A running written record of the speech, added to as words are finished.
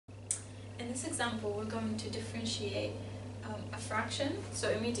this example, we're going to differentiate a fraction. So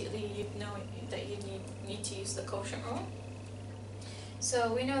immediately you know that you need to use the quotient rule.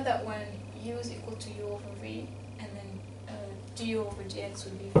 So we know that when u is equal to u over v, and then du over dx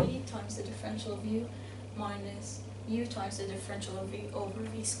would be v times the differential of u minus u times the differential of v over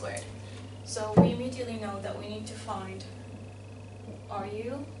v squared. So we immediately know that we need to find our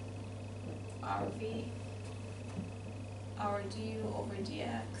u, our v, our du over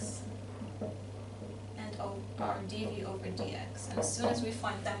dx, and our dv over dx. And as soon as we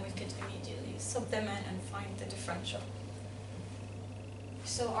find them, we could immediately sub them in and find the differential.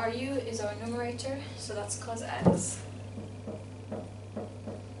 So our u is our numerator, so that's cos x.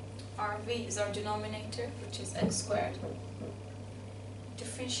 Our v is our denominator, which is x squared.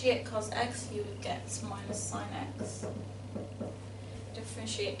 Differentiate cos x, you would get minus sine x.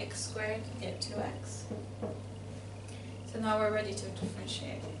 Differentiate x squared, you get 2x. So now we're ready to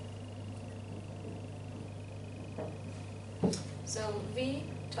differentiate. So v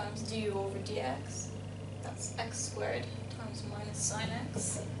times du over dx, that's x squared times minus sine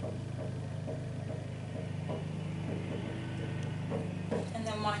x. And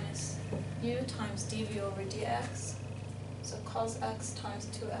then minus u times dv over dx, so cos x times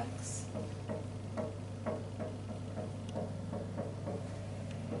 2x.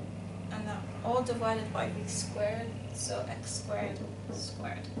 And then all divided by v squared, so x squared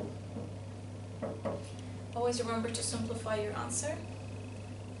squared. Always remember to simplify your answer.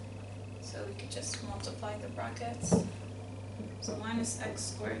 So we could just multiply the brackets. So minus x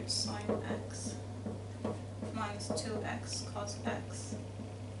squared sine x minus 2x cos x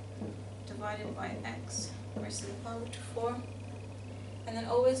divided by x raised to the power to 4. And then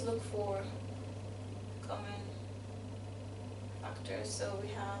always look for common factors. So we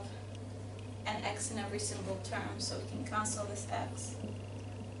have an x in every single term, so we can cancel this x,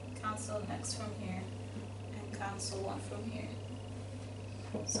 cancel an x from here, and cancel 1 from here.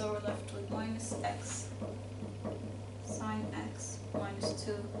 So we're left with minus x sine x minus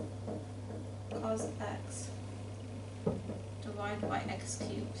 2 cos x divided by x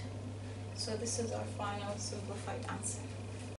cubed. So this is our final simplified answer.